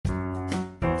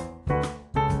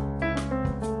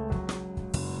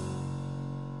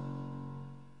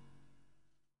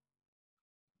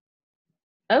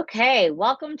Okay,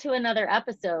 welcome to another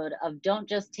episode of Don't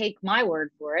Just Take My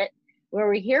Word for It, where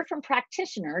we hear from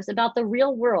practitioners about the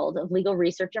real world of legal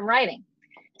research and writing.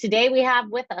 Today we have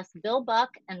with us Bill Buck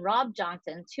and Rob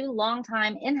Johnson, two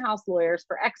longtime in-house lawyers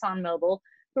for ExxonMobil,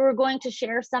 who are going to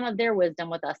share some of their wisdom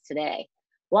with us today.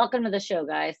 Welcome to the show,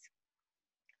 guys.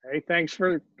 Hey, thanks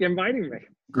for inviting me.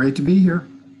 Great to be here.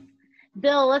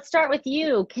 Bill, let's start with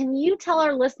you. Can you tell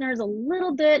our listeners a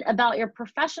little bit about your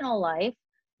professional life,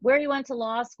 where you went to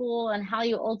law school, and how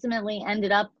you ultimately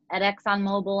ended up at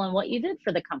ExxonMobil and what you did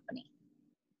for the company?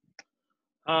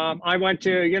 I went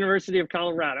to University of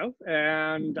Colorado,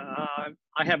 and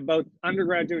I have both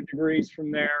undergraduate degrees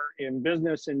from there in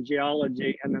business and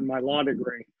geology, and then my law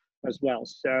degree as well.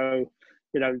 So,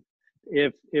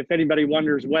 if anybody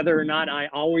wonders whether or not I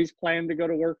always planned to go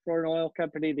to work for an oil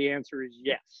company, the answer is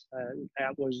yes.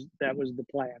 That was the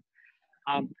plan.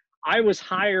 I was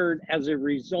hired as a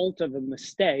result of a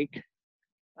mistake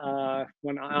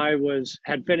when I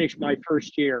had finished my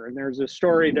first year, and there's a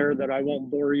story there that I won't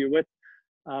bore you with,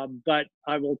 but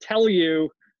I will tell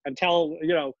you and tell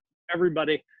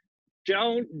everybody: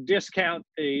 don't discount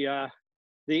the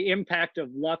impact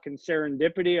of luck and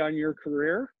serendipity on your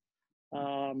career.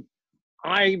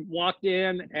 I walked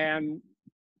in and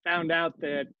found out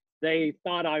that they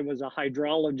thought I was a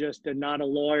hydrologist and not a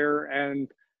lawyer,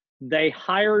 and they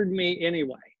hired me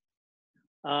anyway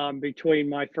between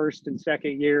my first and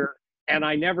second year, and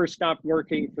I never stopped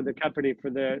working for the company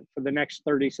for the next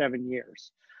 37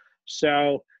 years.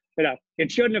 So,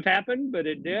 it shouldn't have happened, but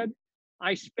it did.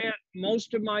 I spent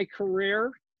most of my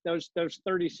career, those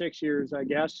 36 years, I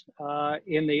guess,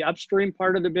 in the upstream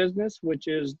part of the business, which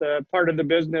is the part of the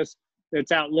business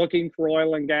that's out looking for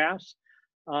oil and gas.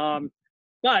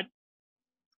 But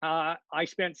I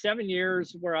spent 7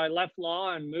 years where I left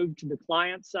law and moved to the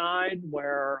client side,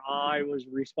 where I was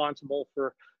responsible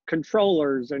for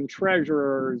controllers and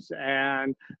treasurers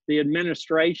and the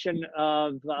administration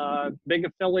of big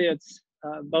affiliates,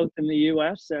 both in the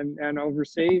US and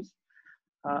overseas.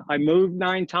 I moved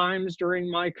 9 times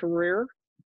during my career,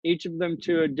 each of them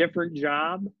to a different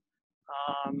job.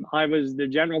 I was the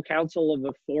general counsel of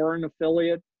a foreign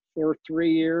affiliate for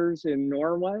 3 years in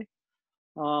Norway.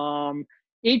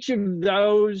 Each of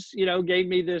those, gave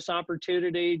me this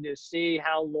opportunity to see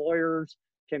how lawyers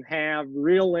can have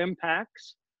real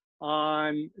impacts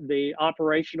on the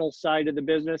operational side of the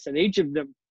business. And each of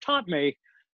them taught me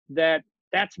that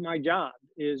that's my job,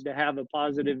 is to have a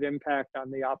positive impact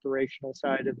on the operational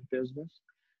side of the business.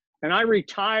 And I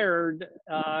retired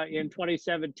in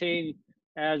 2017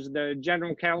 as the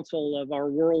general counsel of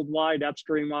our worldwide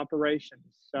upstream operations.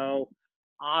 So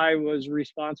I was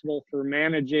responsible for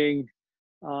managing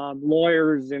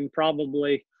lawyers in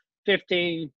probably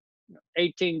 15,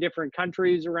 18 different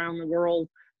countries around the world,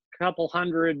 a couple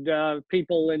hundred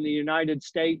people in the United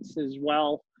States as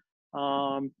well.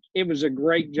 It was a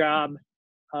great job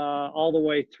all the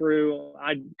way through.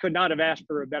 I could not have asked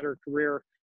for a better career.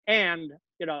 And,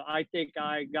 I think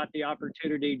I got the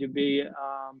opportunity to be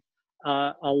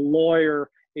a lawyer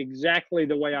exactly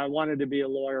the way I wanted to be a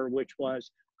lawyer, which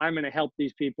was, I'm going to help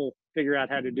these people figure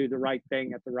out how to do the right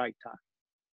thing at the right time.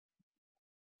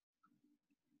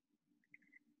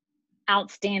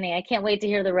 Outstanding. I can't wait to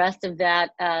hear the rest of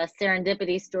that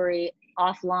serendipity story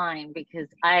offline, because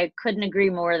I couldn't agree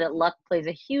more that luck plays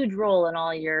a huge role in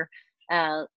all your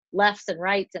lefts and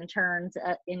rights and turns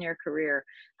in your career.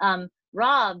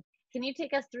 Rob, can you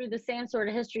take us through the same sort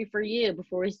of history for you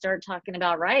before we start talking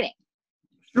about writing?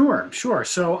 Sure.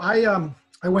 So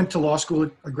I went to law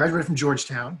school. I graduated from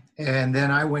Georgetown, and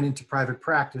then I went into private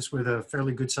practice with a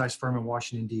fairly good-sized firm in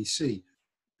Washington, D.C.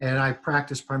 And I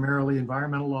practiced primarily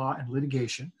environmental law and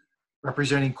litigation,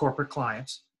 representing corporate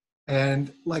clients.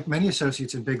 And like many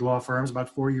associates in big law firms, about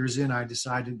 4 years in, I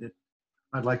decided that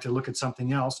I'd like to look at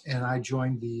something else. And I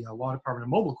joined the law department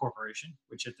of Mobil Corporation,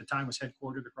 which at the time was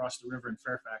headquartered across the river in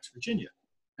Fairfax, Virginia,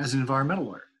 as an environmental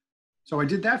lawyer. So I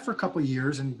did that for a couple of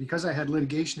years. And because I had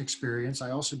litigation experience, I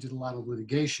also did a lot of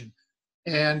litigation.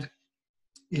 And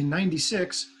in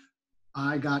 '96,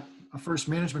 I got a first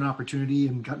management opportunity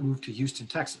and got moved to Houston,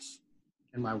 Texas.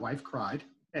 And my wife cried,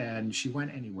 and she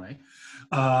went anyway,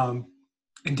 and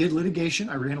did litigation.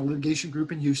 I ran a litigation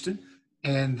group in Houston.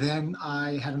 And then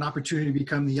I had an opportunity to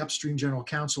become the upstream general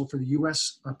counsel for the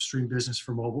U.S. upstream business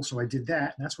for Mobil. So I did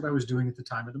that. And that's what I was doing at the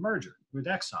time of the merger with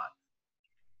Exxon.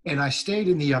 And I stayed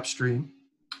in the upstream.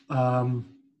 Exxon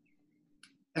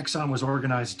was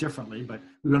organized differently, but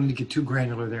we don't need to get too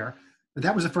granular there. But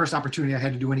that was the first opportunity I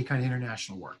had to do any kind of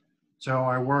international work. So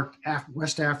I worked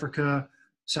West Africa,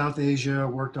 South Asia,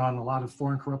 worked on a lot of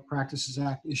Foreign Corrupt Practices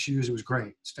Act issues. It was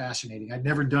great. It's fascinating. I'd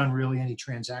never done really any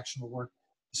transactional work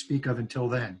to speak of until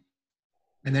then.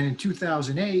 And then in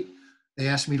 2008, they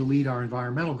asked me to lead our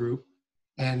environmental group.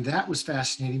 And that was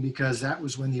fascinating because that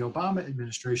was when the Obama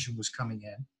administration was coming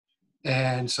in.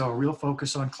 And so a real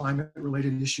focus on climate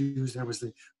related issues. There was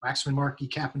the Waxman-Markey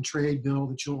cap and trade bill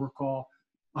that you'll recall.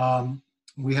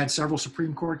 We had several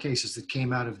Supreme Court cases that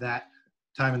came out of that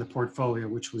time in the portfolio,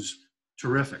 which was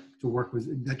terrific to work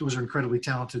with. Those are incredibly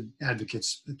talented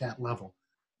advocates at that level.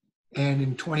 And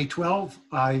in 2012,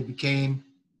 I became,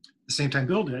 the same time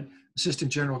Bill did,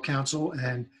 Assistant General Counsel.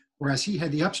 And whereas he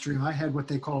had the upstream, I had what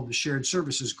they called the shared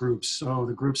services groups. So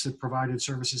the groups that provided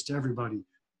services to everybody: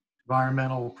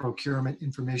 environmental, procurement,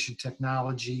 information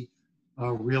technology,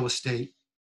 real estate,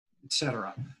 et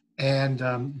cetera.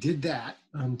 And did that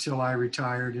until I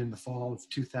retired in the fall of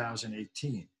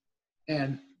 2018.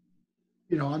 And,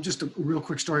 you know, I'm just a real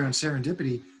quick story on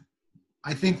serendipity.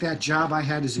 I think that job I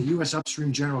had as a U.S.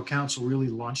 Upstream General Counsel really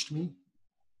launched me.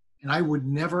 And I would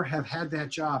never have had that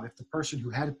job if the person who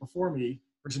had it before me,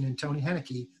 President Tony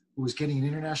Henneke, who was getting an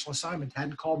international assignment,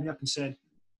 hadn't called me up and said,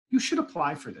 you should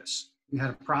apply for this. We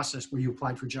had a process where you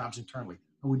applied for jobs internally.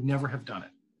 I would never have done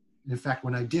it. And in fact,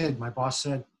 when I did, my boss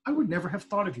said, I would never have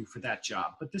thought of you for that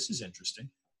job, but this is interesting.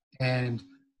 And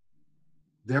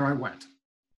there I went.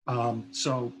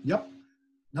 So, yep,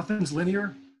 nothing's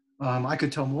linear. I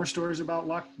could tell more stories about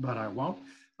luck, but I won't.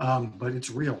 But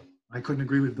it's real. I couldn't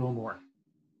agree with Bill more.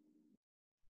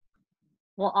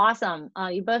 Well, awesome.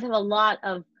 You both have a lot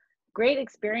of great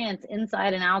experience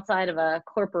inside and outside of a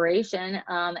corporation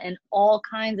and all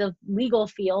kinds of legal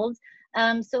fields.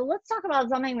 So let's talk about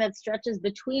something that stretches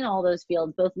between all those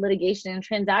fields, both litigation and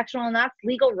transactional, and that's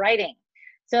legal writing.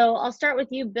 So I'll start with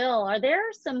you, Bill. Are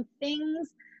there some things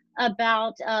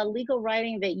about legal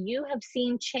writing that you have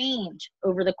seen change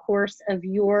over the course of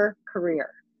your career?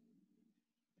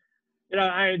 You know,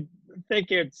 I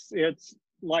think it's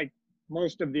like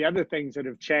most of the other things that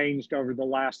have changed over the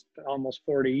last almost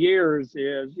 40 years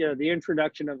is, you know, the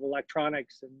introduction of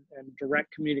electronics and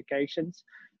direct communications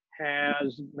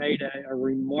has made a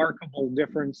remarkable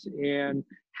difference in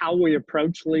how we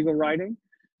approach legal writing.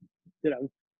 You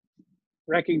know,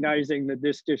 recognizing that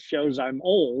this just shows I'm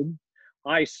old,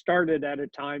 I started at a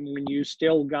time when you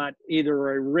still got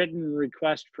either a written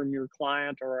request from your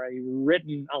client or a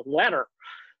letter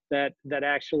that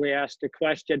actually asked a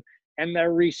question. And the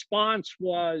response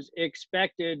was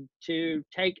expected to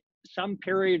take some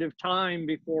period of time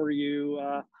before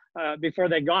before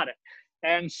they got it.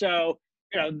 And so,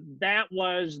 you know, that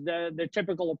was the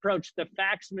typical approach. The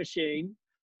fax machine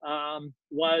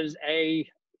was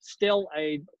still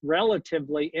a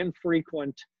relatively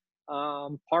infrequent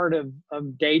part of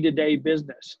day-to-day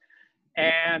business.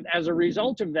 And as a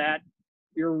result of that,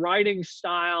 your writing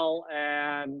style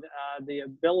and the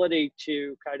ability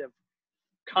to kind of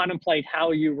contemplate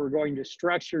how you were going to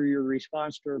structure your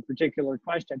response to a particular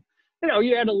question, you know,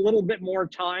 you had a little bit more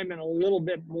time and a little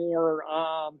bit more,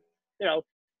 you know,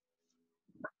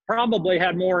 probably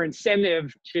had more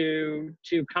incentive to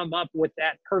come up with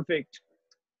that perfect,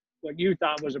 what you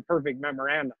thought was a perfect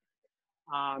memorandum.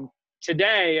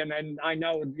 Today, and I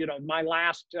know, you know, my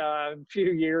last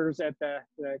few years at the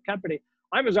company,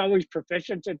 I was always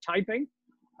proficient at typing.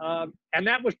 And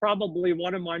that was probably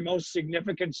one of my most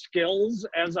significant skills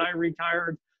as I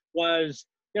retired was,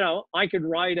 you know, I could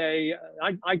write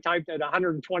I typed at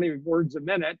 120 words a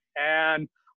minute, and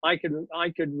I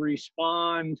could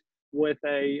respond with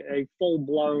a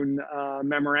full-blown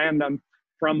memorandum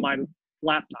from my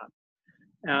laptop.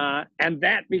 And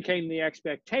that became the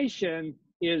expectation,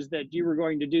 is that you were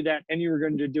going to do that and you were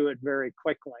going to do it very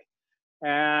quickly.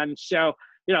 And so,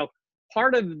 you know,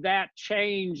 part of that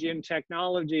change in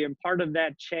technology and part of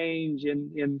that change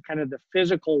in kind of the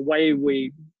physical way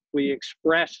we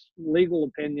express legal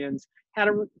opinions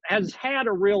has had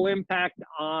a real impact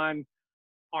on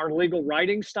our legal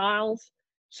writing styles,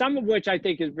 some of which I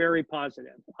think is very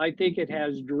positive. I think it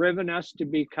has driven us to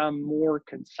become more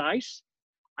concise.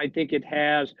 I think it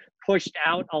has pushed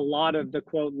out a lot of the,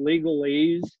 quote,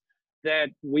 legalese that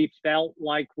we felt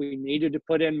like we needed to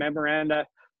put in memoranda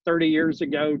 30 years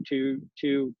ago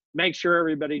to make sure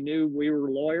everybody knew we were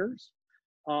lawyers.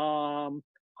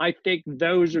 I think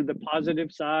those are the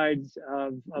positive sides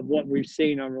of what we've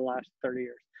seen over the last 30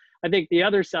 years. I think the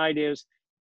other side is,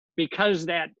 because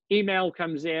that email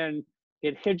comes in,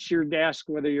 it hits your desk,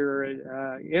 whether you're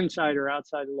an inside or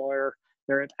outside lawyer,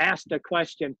 they're asked a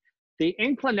question. The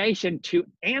inclination to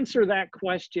answer that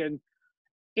question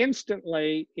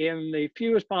instantly in the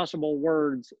fewest possible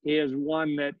words is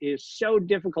one that is so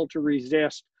difficult to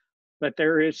resist, but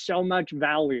there is so much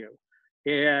value.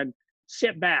 And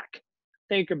sit back,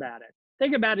 think about it.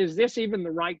 think about, is this even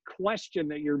the right question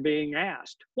that you're being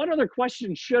asked? What other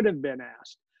questions should have been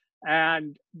asked?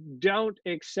 And don't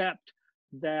accept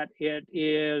that it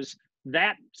is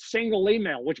that single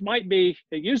email, which might be,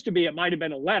 it used to be, it might have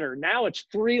been a letter. Now it's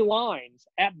 3 lines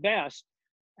at best.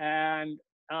 And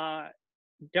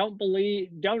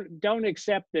don't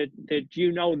accept that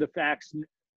you know the facts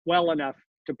well enough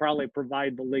to probably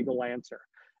provide the legal answer.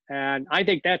 And I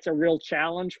think that's a real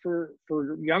challenge for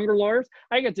younger lawyers.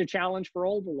 I think it's a challenge for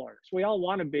older lawyers. We all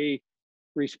want to be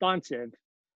responsive.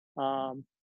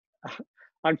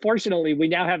 Unfortunately, we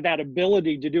now have that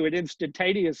ability to do it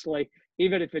instantaneously,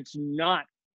 even if it's not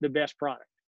the best product.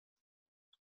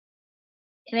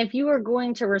 And if you were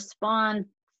going to respond,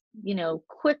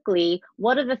 quickly,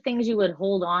 what are the things you would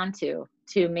hold on to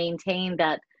maintain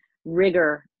that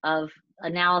rigor of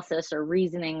analysis or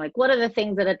reasoning? Like, what are the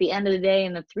things that at the end of the day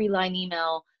in the 3-line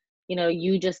email,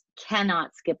 you just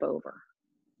cannot skip over?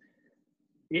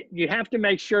 You have to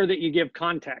make sure that you give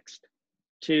context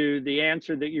to the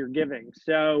answer that you're giving.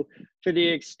 So to the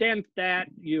extent that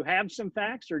you have some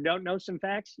facts or don't know some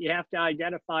facts, you have to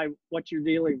identify what you're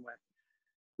dealing with.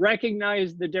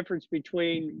 Recognize the difference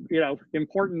between,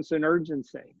 importance and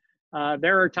urgency.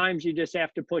 There are times you just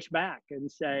have to push back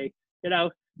and say,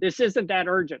 this isn't that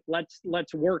urgent.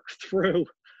 Let's work through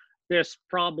this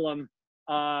problem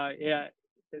a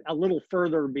little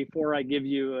further before I give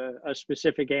you a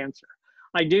specific answer.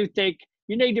 I do think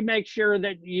you need to make sure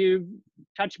that you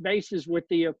touch bases with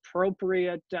the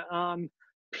appropriate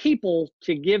people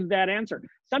to give that answer.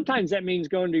 Sometimes that means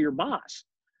going to your boss.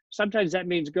 Sometimes that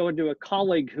means going to a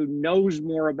colleague who knows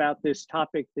more about this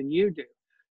topic than you do.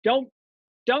 Don't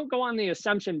go on the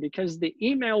assumption because the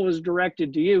email was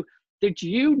directed to you that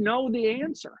you know the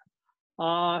answer.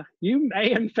 You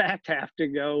may in fact have to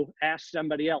go ask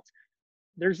somebody else.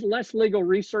 There's less legal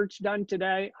research done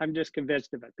today. I'm just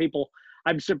convinced of it.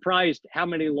 I'm surprised how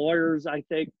many lawyers, I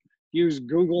think, use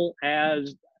Google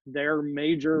as their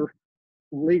major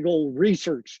legal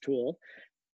research tool.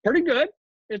 Pretty good.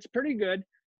 It's pretty good.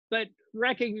 But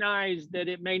recognize that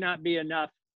it may not be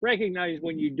enough. Recognize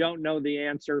when you don't know the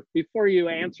answer before you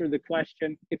answer the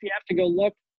question. If you have to go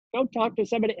look, go talk to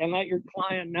somebody and let your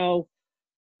client know,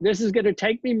 this is going to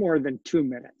take me more than 2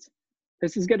 minutes.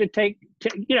 This is going to take,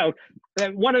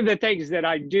 one of the things that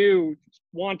I do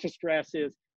want to stress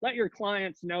is let your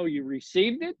clients know you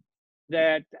received it,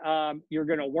 that you're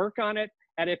going to work on it.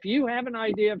 And if you have an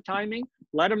idea of timing,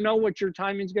 let them know what your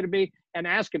timing is going to be and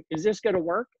ask them, is this going to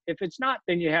work? If it's not,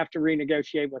 then you have to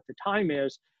renegotiate what the time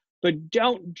is. But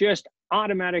don't just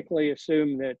automatically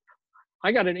assume that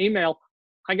I got an email,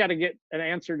 I got to get an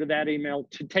answer to that email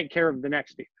to take care of the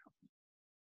next email.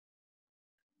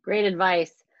 Great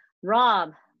advice.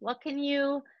 Rob, what can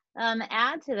you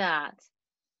add to that?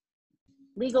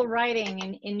 Legal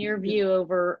writing, in your view,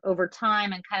 over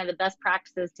time and kind of the best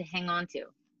practices to hang on to.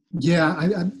 Yeah,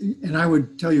 and I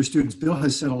would tell your students, Bill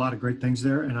has said a lot of great things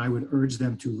there, and I would urge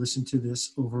them to listen to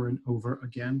this over and over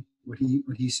again, what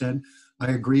he said.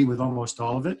 I agree with almost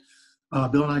all of it.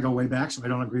 Bill and I go way back, so I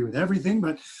don't agree with everything,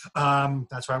 but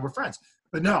that's why we're friends.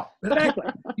 But no,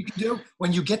 you can do,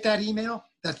 when you get that email,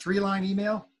 that 3-line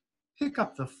email, pick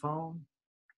up the phone.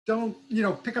 Don't,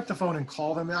 pick up the phone and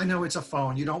call them. I know it's a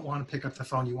phone. You don't want to pick up the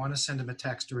phone. You want to send them a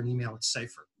text or an email. It's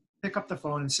safer. Pick up the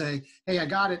phone and say, hey, I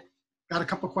got it. Got a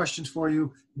couple questions for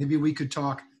you. Maybe we could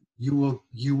talk. You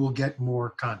will get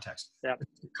more context. Yep.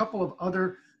 A couple of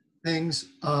other things.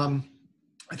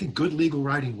 I think good legal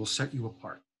writing will set you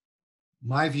apart.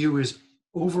 My view is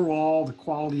overall the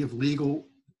quality of legal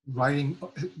writing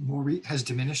has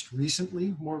diminished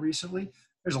more recently.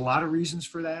 There's a lot of reasons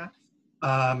for that.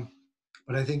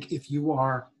 But I think if you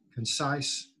are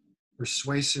concise,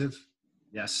 persuasive,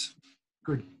 yes,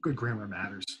 good grammar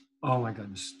matters. Oh my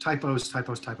goodness, typos,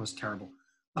 terrible.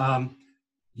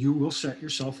 You will set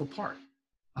yourself apart.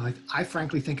 I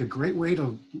frankly think a great way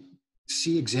to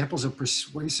see examples of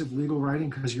persuasive legal writing,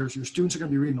 because your students are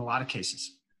going to be reading a lot of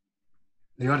cases.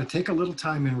 They ought to take a little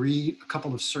time and read a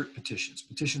couple of cert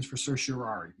petitions for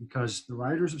certiorari, because the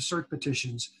writers of cert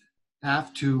petitions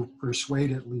have to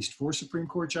persuade at least 4 Supreme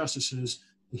Court justices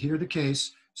to hear the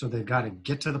case. So they've got to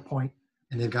get to the point,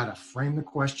 and they've got to frame the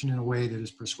question in a way that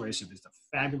is persuasive. It's a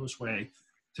fabulous way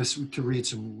to read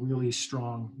some really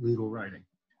strong legal writing.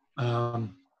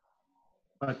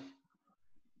 But,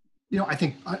 I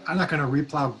think I'm not going to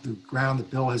replow the ground that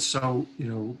Bill has so,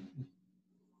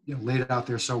 laid it out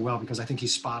there so well, because I think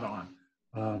he's spot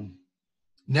on.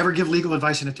 Never give legal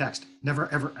advice in a text.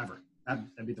 Never, ever, ever.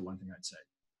 That'd be the one thing I'd say.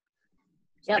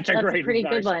 Yep, that's a pretty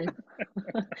good one.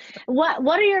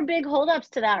 What are your big holdups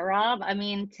to that, Rob? I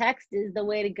mean, text is the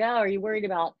way to go. Are you worried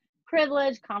about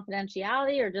privilege,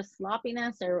 confidentiality, or just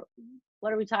sloppiness, or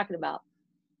what are we talking about?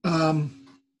 I'm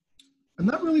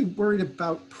not really worried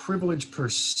about privilege per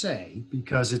se,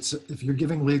 because if you're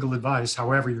giving legal advice,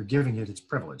 however you're giving it, it's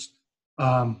privileged.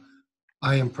 I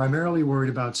am primarily worried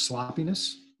about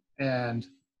sloppiness and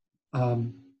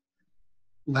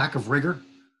lack of rigor.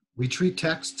 We treat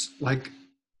texts like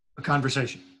a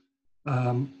conversation.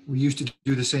 We used to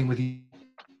do the same with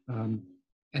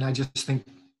and I just think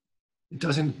it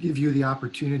doesn't give you the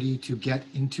opportunity to get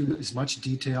into as much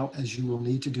detail as you will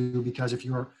need to do, because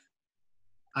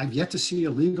I've yet to see a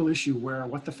legal issue where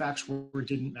what the facts were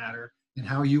didn't matter, and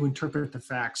how you interpret the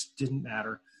facts didn't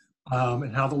matter,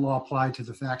 and how the law applied to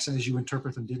the facts as you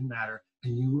interpret them didn't matter.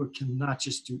 And you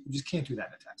just can't do that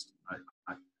in a text.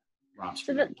 Rob's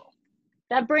So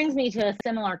that brings me to a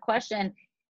similar question.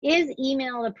 Is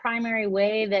email the primary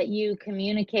way that you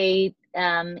communicate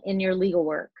in your legal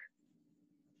work?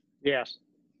 Yes.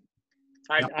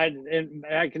 Yep.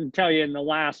 I can tell you in the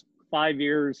last 5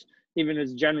 years, even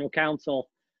as general counsel,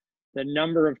 the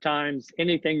number of times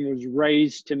anything was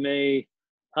raised to me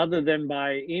other than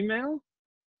by email,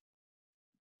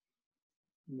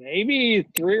 maybe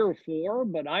 3 or 4,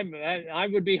 but I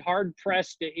would be hard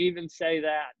pressed to even say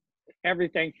that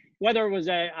everything, whether it was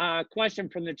a question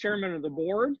from the chairman of the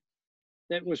board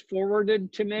that was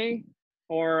forwarded to me,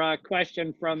 or a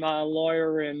question from a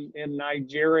lawyer in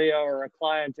Nigeria or a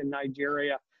client in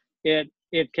Nigeria, it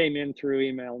came in through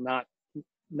email,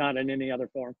 not in any other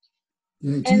form.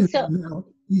 Yeah, And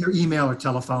either email or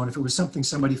telephone. If it was something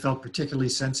somebody felt particularly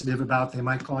sensitive about, they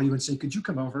might call you and say, could you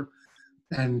come over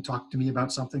and talk to me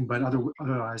about something? But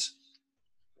otherwise,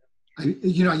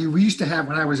 we used to have,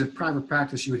 when I was at private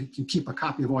practice, you keep a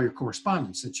copy of all your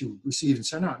correspondence that you received and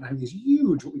sent out. And I have these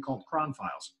huge, what we call cron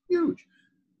files, huge.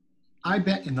 I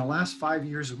bet in the last 5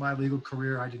 years of my legal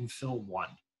career, I didn't fill one,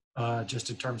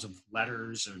 just in terms of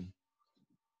letters and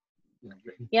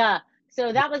written. Yeah.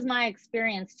 So that was my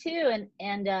experience too.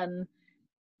 And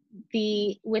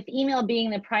with email being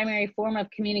the primary form of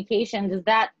communication, does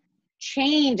that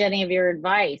change any of your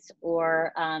advice?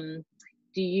 Or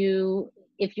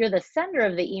if you're the sender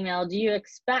of the email, do you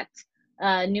expect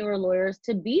newer lawyers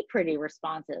to be pretty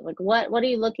responsive? Like what are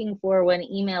you looking for when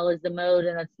email is the mode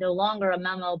and it's no longer a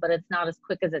memo, but it's not as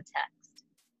quick as a text?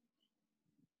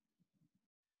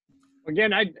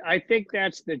 Again, I think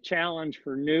that's the challenge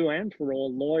for new and for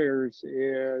old lawyers,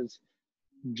 is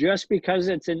just because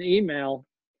it's an email,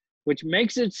 which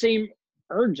makes it seem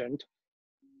urgent,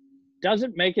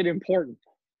 doesn't make it important.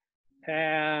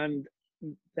 And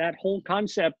that whole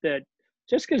concept that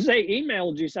just because they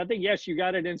emailed you something, yes, you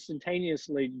got it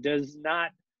instantaneously, does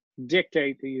not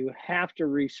dictate that you have to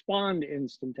respond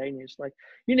instantaneously.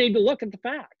 You need to look at the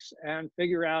facts and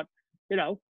figure out,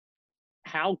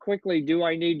 how quickly do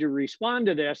I need to respond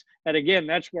to this? And again,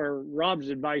 that's where Rob's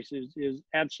advice is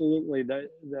absolutely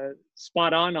the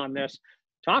spot on this.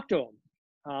 Talk to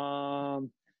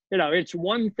them. It's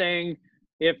one thing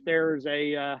if there's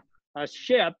a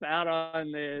ship out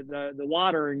on the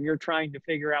water and you're trying to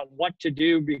figure out what to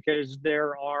do because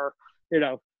there are,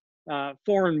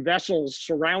 foreign vessels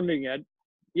surrounding it.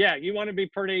 Yeah, you want to be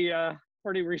pretty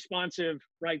responsive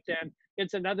right then.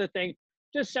 It's another thing,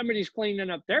 just somebody's cleaning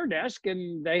up their desk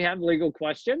and they have legal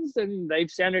questions and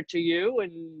they've sent it to you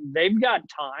and they've got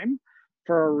time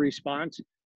for a response.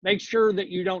 Make sure that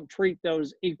you don't treat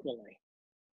those equally.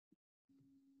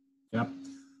 Yep,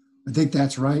 I think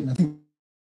that's right. And I think,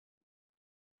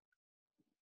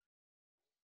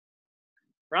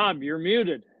 Rob, you're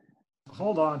muted.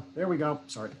 hold on, there we go.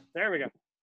 Sorry. There we go.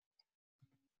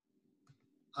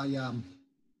 I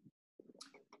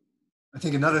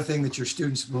think another thing that your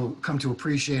students will come to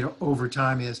appreciate over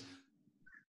time is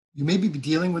you may be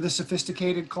dealing with a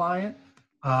sophisticated client,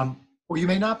 or you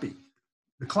may not be.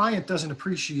 The client doesn't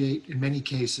appreciate, in many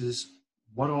cases,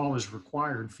 what all is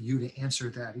required for you to answer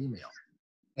that email.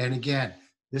 And again,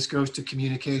 this goes to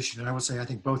communication. And I would say, I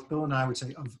think both Bill and I would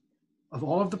say, of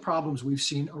all of the problems we've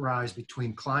seen arise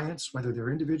between clients, whether they're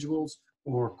individuals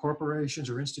or corporations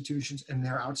or institutions, and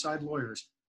their outside lawyers,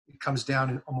 it comes down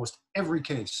in almost every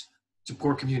case to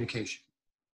poor communication.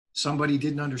 Somebody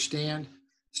didn't understand,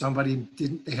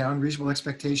 they had unreasonable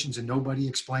expectations and nobody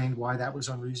explained why that was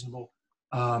unreasonable.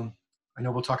 I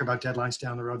know we'll talk about deadlines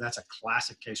down the road. That's a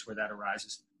classic case where that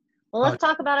arises. Well, let's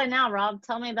talk about it now, Rob.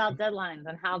 Tell me about deadlines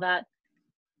and how that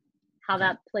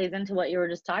plays into what you were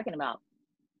just talking about.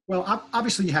 Well,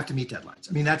 obviously you have to meet deadlines.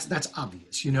 I mean, that's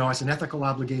obvious. As an ethical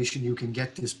obligation, you can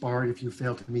get disbarred if you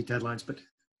fail to meet deadlines. But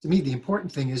to me, the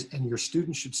important thing is, and your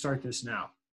students should start this now,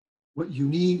 what you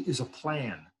need is a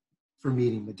plan for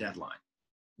meeting the deadline.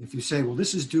 If you say, well,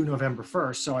 this is due November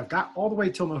 1st, so I've got all the way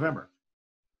till November,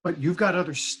 but you've got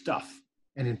other stuff.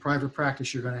 And in private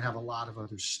practice, you're going to have a lot of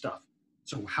other stuff.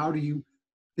 So how do you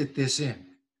fit this in?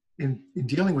 In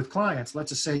dealing with clients, let's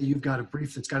just say you've got a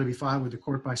brief that's got to be filed with the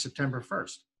court by September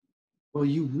 1st. Well,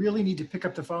 you really need to pick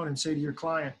up the phone and say to your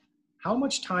client, how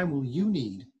much time will you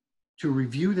need to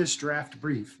review this draft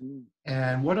brief?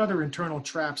 And what other internal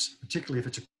traps, particularly if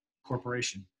it's a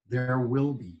corporation, there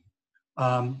will be.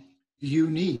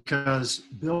 You need, because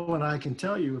Bill and I can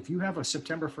tell you, if you have a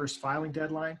September 1st filing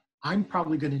deadline, I'm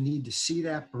probably going to need to see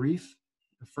that brief,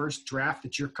 the first draft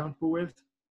that you're comfortable with,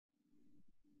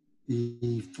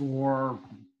 before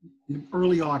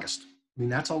early August. I mean,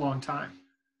 that's a long time.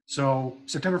 So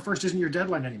September 1st isn't your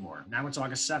deadline anymore. Now it's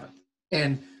August 7th.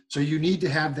 And so you need to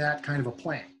have that kind of a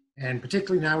plan. And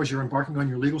particularly now as you're embarking on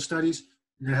your legal studies,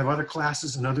 you're going to have other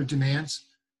classes and other demands.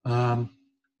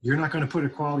 You're not going to put a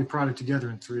quality product together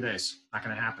in 3 days. Not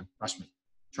going to happen. Trust me.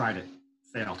 Tried it.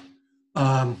 Failed.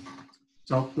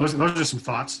 So those are some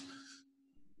thoughts.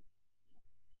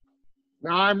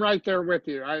 No, I'm right there with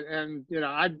you.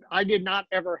 I did not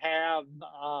ever have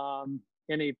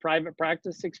any private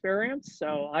practice experience,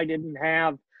 so I didn't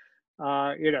have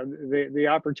the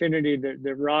opportunity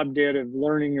that Rob did of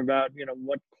learning about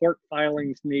what court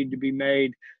filings need to be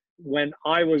made when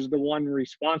I was the one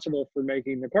responsible for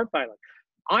making the court filing.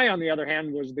 I, on the other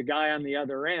hand, was the guy on the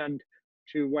other end,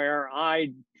 to where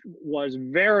I was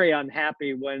very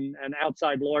unhappy when an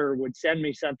outside lawyer would send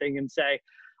me something and say,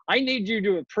 I need you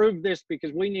to approve this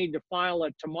because we need to file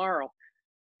it tomorrow.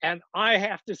 And I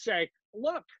have to say,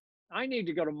 look, I need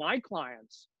to go to my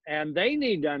clients and they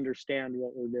need to understand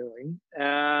what we're doing.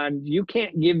 And you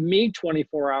can't give me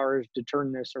 24 hours to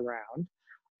turn this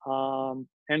around.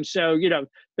 And so,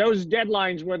 those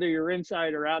deadlines, whether you're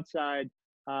inside or outside,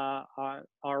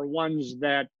 are ones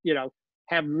that,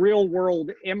 have real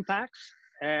world impacts,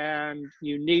 and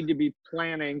you need to be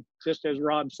planning, just as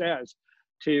Rob says,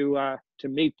 to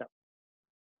meet them.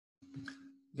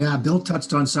 Yeah, Bill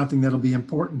touched on something that'll be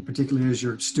important, particularly as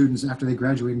your students, after they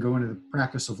graduate and go into the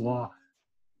practice of law.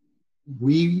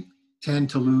 We tend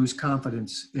to lose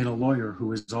confidence in a lawyer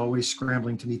who is always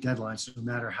scrambling to meet deadlines, no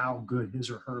matter how good his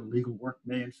or her legal work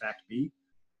may in fact be.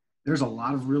 There's a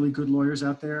lot of really good lawyers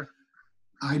out there.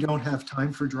 I don't have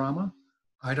time for drama.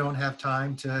 I don't have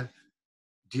time to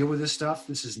deal with this stuff.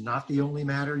 This is not the only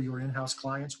matter your in-house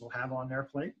clients will have on their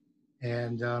plate.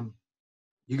 And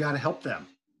you got to help them.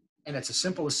 And it's as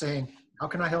simple as saying, how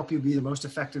can I help you be the most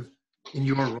effective in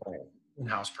your role,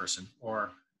 in-house person? Or,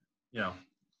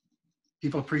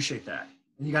 people appreciate that.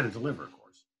 And you got to deliver, of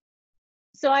course.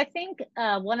 So I think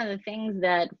one of the things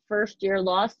that first-year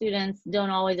law students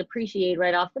don't always appreciate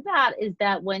right off the bat is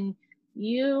that when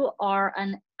you are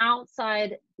an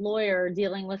outside lawyer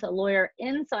dealing with a lawyer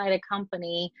inside a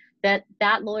company, that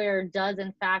lawyer does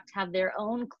in fact have their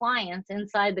own clients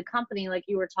inside the company, like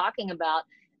you were talking about.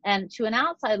 And to an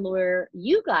outside lawyer,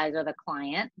 you guys are the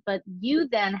client, but you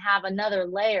then have another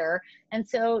layer. And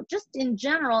so just in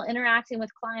general, interacting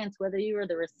with clients, whether you were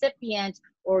the recipient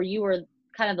or you were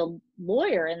kind of the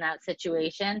lawyer in that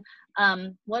situation,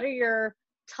 what are your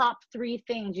top 3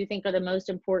 things you think are the most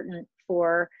important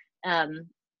for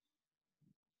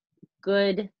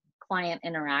good client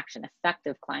interaction,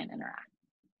 effective client interaction?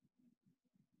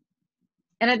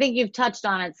 And I think you've touched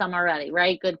on it some already,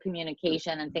 right? Good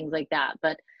communication and things like that.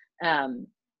 But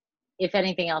if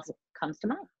anything else comes to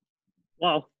mind.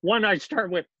 Well, one, I start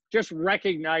with just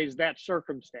recognize that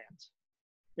circumstance.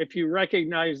 If you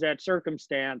recognize that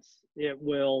circumstance, it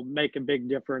will make a big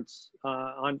difference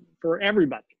for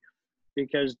everybody,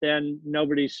 because then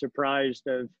nobody's surprised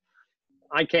of,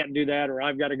 I can't do that, or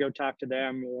I've got to go talk to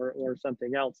them, or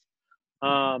something else.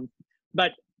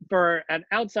 But for an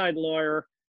outside lawyer,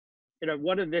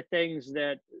 one of the things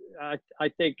that I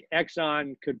think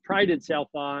Exxon could pride itself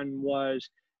on was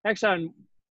Exxon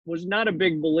was not a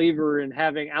big believer in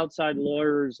having outside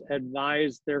lawyers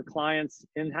advise their clients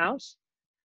in-house,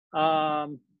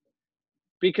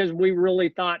 because we really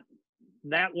thought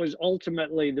that was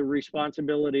ultimately the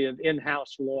responsibility of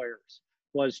in-house lawyers,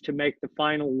 was to make the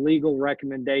final legal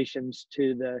recommendations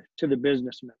to the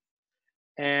businessman.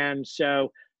 And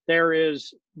so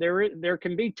there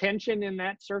can be tension in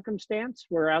that circumstance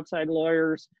where outside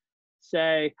lawyers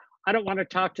say, I don't want to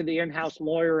talk to the in-house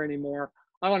lawyer anymore.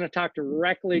 I want to talk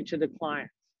directly to the client.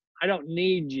 I don't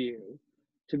need you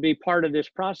to be part of this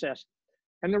process.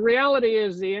 And the reality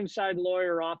is the inside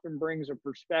lawyer often brings a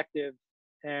perspective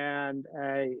and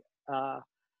a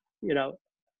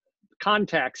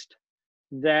context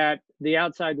that the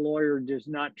outside lawyer does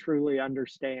not truly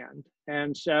understand.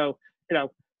 And so,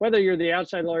 whether you're the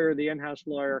outside lawyer or the in-house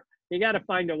lawyer, you got to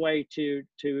find a way to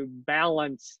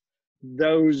balance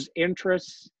those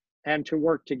interests and to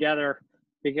work together,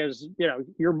 because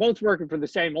you're both working for the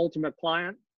same ultimate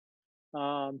client,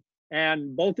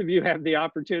 and both of you have the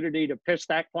opportunity to piss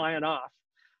that client off.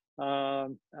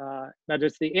 But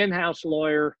it's the in-house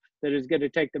lawyer that is going to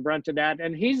take the brunt of that,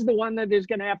 and he's the one that is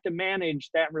going to have to manage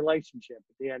that relationship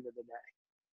at the end of the day.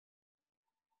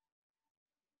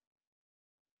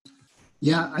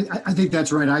 Yeah, I think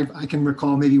that's right. I can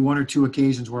recall maybe one or two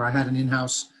occasions where I had an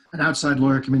outside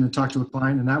lawyer come in and talk to a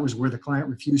client, and that was where the client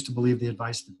refused to believe the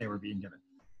advice that they were being given.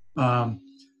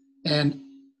 And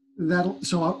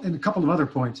a couple of other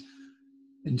points,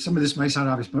 and some of this might sound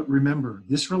obvious, but remember,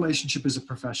 this relationship is a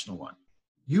professional one.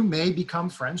 You may become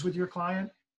friends with your client.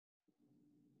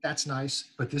 That's nice,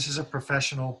 but this is a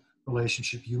professional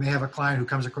relationship. You may have a client who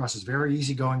comes across as very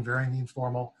easygoing, very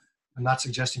informal. I'm not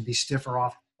suggesting be stiff or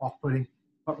off-putting,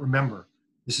 but remember,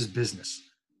 this is business.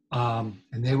 And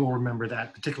they will remember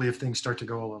that, particularly if things start to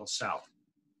go a little south.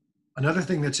 Another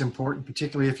thing that's important,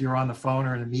 particularly if you're on the phone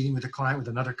or in a meeting with a client with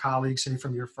another colleague, say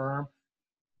from your firm,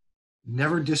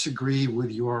 never disagree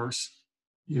with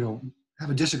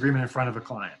have a disagreement in front of a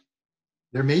client.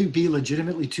 There may be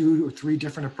legitimately 2 or 3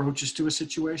 different approaches to a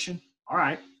situation. All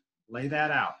right, lay that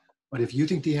out. But if you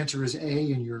think the answer is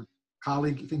A and your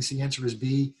colleague thinks the answer is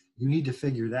B, you need to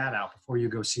figure that out before you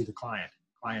go see the client.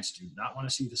 Clients do not want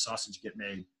to see the sausage get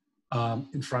made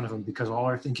in front of them, because all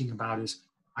they're thinking about is,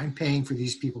 I'm paying for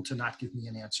these people to not give me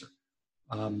an answer.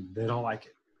 They don't like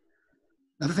it.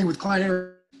 Another thing with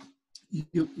client,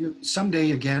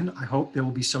 someday again, I hope there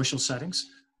will be social settings.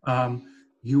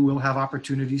 You will have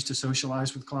opportunities to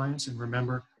socialize with clients, and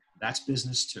remember, that's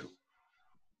business too.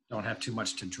 Don't have too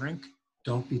much to drink.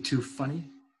 Don't be too funny.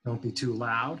 Don't be too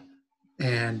loud.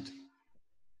 And,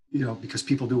 because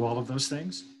people do all of those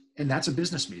things, and that's a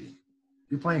business meeting.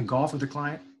 If you're playing golf with a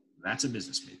client, that's a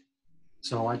business meeting.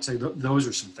 So I'd say those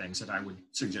are some things that I would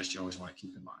suggest you always want to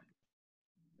keep in mind.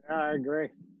 I agree.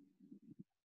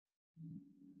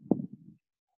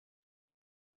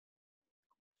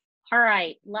 All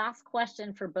right, last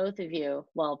question for both of you.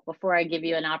 Well, before I give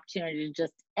you an opportunity to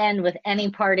just end with any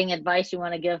parting advice you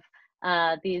want to give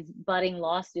these budding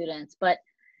law students, but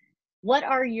what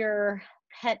are your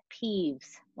pet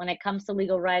peeves when it comes to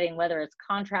legal writing, whether it's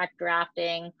contract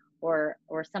drafting or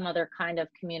some other kind of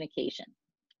communication?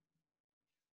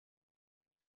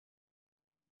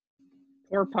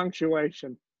 Poor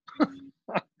punctuation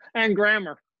and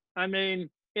grammar. I mean,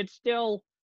 it still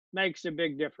makes a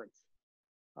big difference.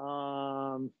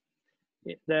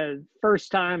 The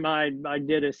first time I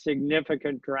did a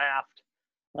significant draft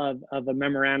of a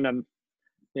memorandum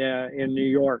in New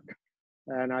York,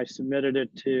 and I submitted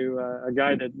it to a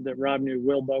guy that Rob knew,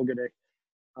 Will Bogaty.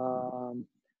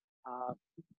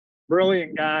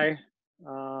 Brilliant guy.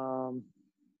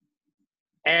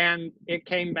 And it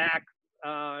came back,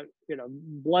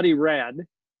 bloody red,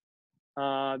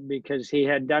 because he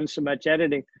had done so much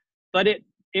editing. But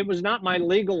it was not my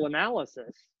legal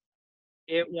analysis.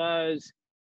 It was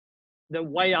the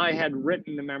way I had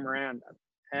written the memorandum.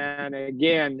 And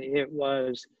again,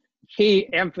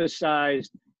 he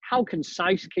emphasized, how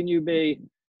concise can you be?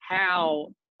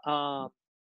 How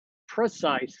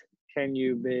precise can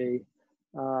you be?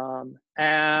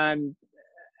 And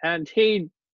he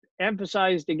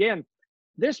emphasized again,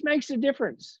 this makes a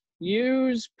difference.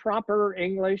 Use proper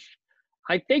English.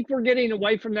 I think we're getting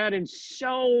away from that in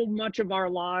so much of our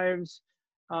lives,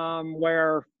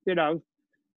 where,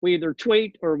 we either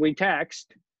tweet or we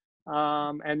text,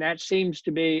 and that seems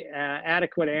to be an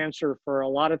adequate answer for a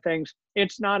lot of things.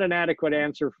 It's not an adequate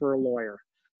answer for a lawyer.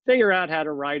 Figure out how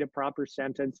to write a proper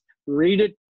sentence. Read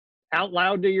it out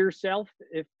loud to yourself.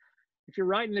 If you're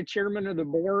writing the chairman of the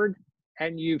board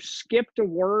and you've skipped a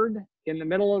word in the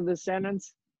middle of the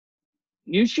sentence,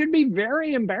 you should be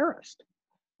very embarrassed.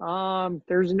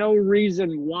 There's no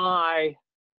reason why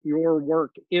your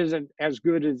work isn't as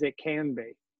good as it can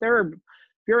be.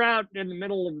 If you're out in the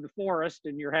middle of the forest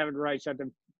and you're having to write something,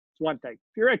 it's one thing.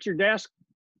 If you're at your desk,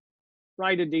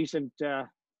 write a decent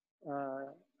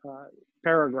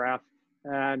paragraph,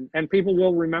 and people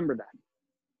will remember that.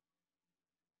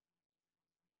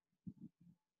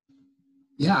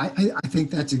 Yeah, I think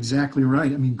that's exactly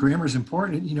right. I mean, grammar is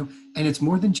important, and it's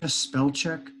more than just spell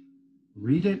check.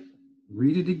 Read it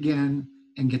again,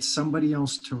 and get somebody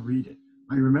else to read it.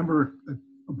 I remember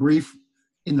a brief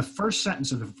in the first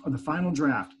sentence of the final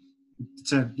draft. It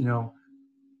said,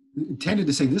 intended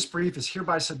to say, this brief is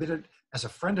hereby submitted as a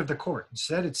friend of the court.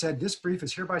 Instead, it said, this brief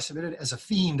is hereby submitted as a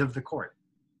fiend of the court,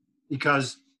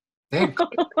 because they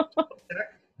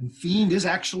and fiend is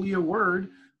actually a word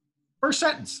First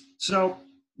sentence. So,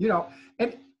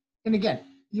 and again,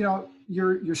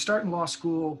 you're starting law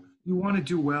school, you want to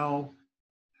do well,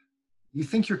 you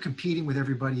think you're competing with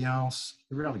everybody else.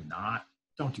 You're really not.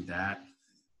 Don't do that.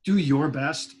 Do your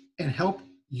best and help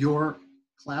your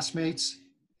classmates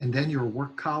and then your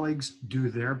work colleagues do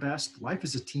their best. Life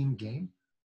is a team game.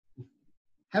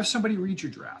 Have somebody read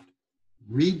your draft.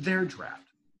 Read their draft.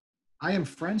 I am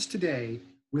friends today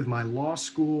with my law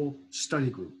school study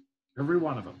group, every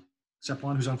one of them, except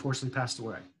one who's unfortunately passed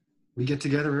away. We get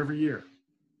together every year.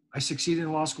 I succeeded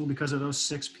in law school because of those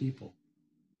 6 people.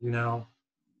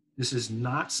 This is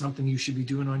not something you should be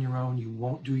doing on your own. You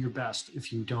won't do your best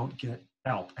if you don't get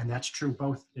help. And that's true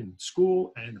both in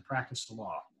school and in the practice of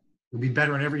law. You'll be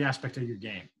better in every aspect of your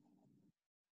game.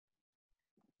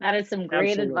 That is some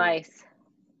great Absolutely. advice.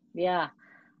 Yeah,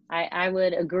 I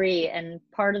would agree. And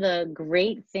part of the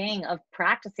great thing of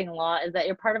practicing law is that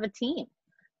you're part of a team.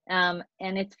 And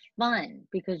it's fun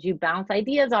because you bounce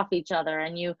ideas off each other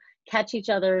and you catch each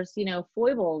other's,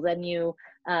 foibles, and you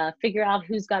figure out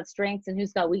who's got strengths and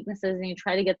who's got weaknesses, and you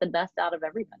try to get the best out of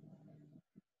everybody.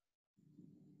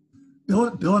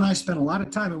 Bill and I spent a lot of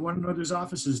time in one another's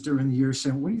offices during the year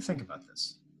saying, what do you think about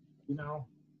this?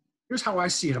 Here's how I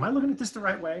see it. Am I looking at this the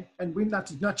right way? And we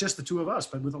not just the 2 of us,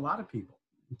 but with a lot of people.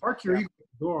 You park your ego at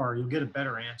the door, you'll get a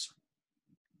better answer.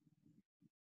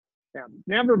 Yeah.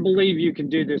 Never believe you can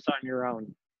do this on your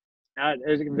own.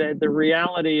 The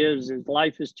reality is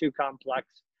life is too complex.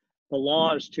 The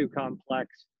law is too complex.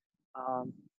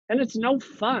 And it's no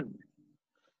fun.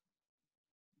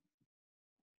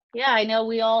 Yeah, I know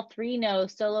we all 3 know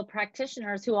solo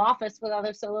practitioners who office with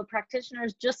other solo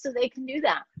practitioners just so they can do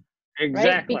that.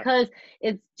 Exactly. Right? Because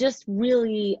it's just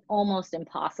really almost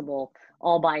impossible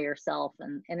all by yourself.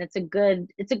 And it's a good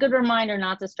reminder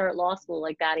not to start law school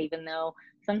like that, even though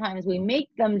sometimes we make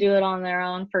them do it on their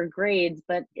own for grades,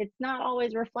 but it's not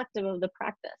always reflective of the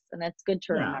practice. And it's good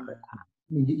to remember that.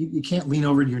 I mean, you can't lean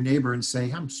over to your neighbor and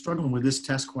say, I'm struggling with this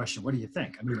test question. What do you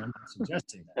think? I mean, I'm not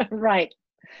suggesting that. Right.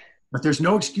 But there's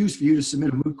no excuse for you to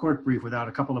submit a moot court brief without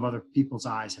a couple of other people's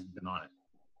eyes having been on it.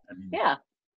 Yeah.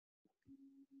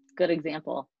 Good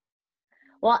example.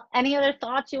 Well, any other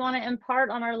thoughts you want to impart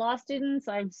on our law students?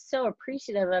 I'm so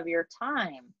appreciative of your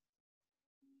time.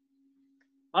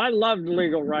 I loved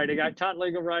legal writing. I taught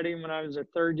legal writing when I was a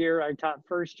 3rd year. I taught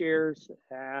first years,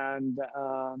 and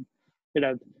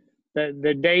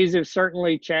the days have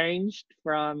certainly changed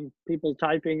from people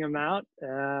typing them out,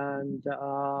 and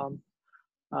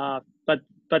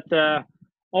but the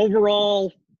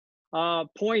overall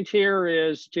point here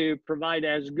is to provide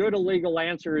as good a legal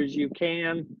answer as you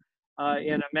can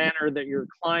in a manner that your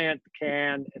client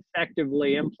can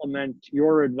effectively implement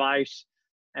your advice.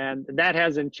 And that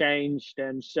hasn't changed.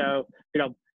 And so,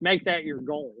 make that your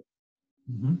goal.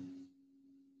 Mm-hmm.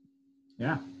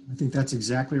 Yeah, I think that's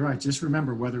exactly right. Just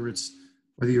remember, whether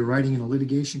you're writing in a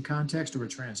litigation context or a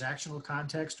transactional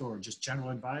context or just general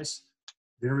advice,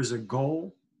 there is a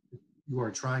goal you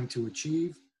are trying to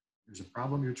achieve. There's a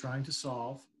problem you're trying to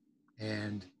solve,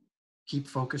 and keep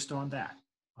focused on that.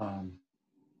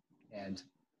 And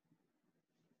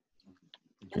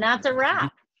that's a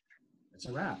wrap. That's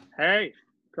a wrap. Hey,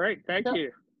 great. Thank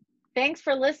you. Thanks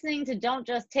for listening to Don't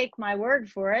Just Take My Word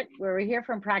for It, where we hear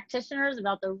from practitioners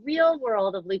about the real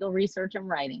world of legal research and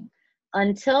writing.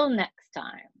 Until next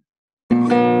time.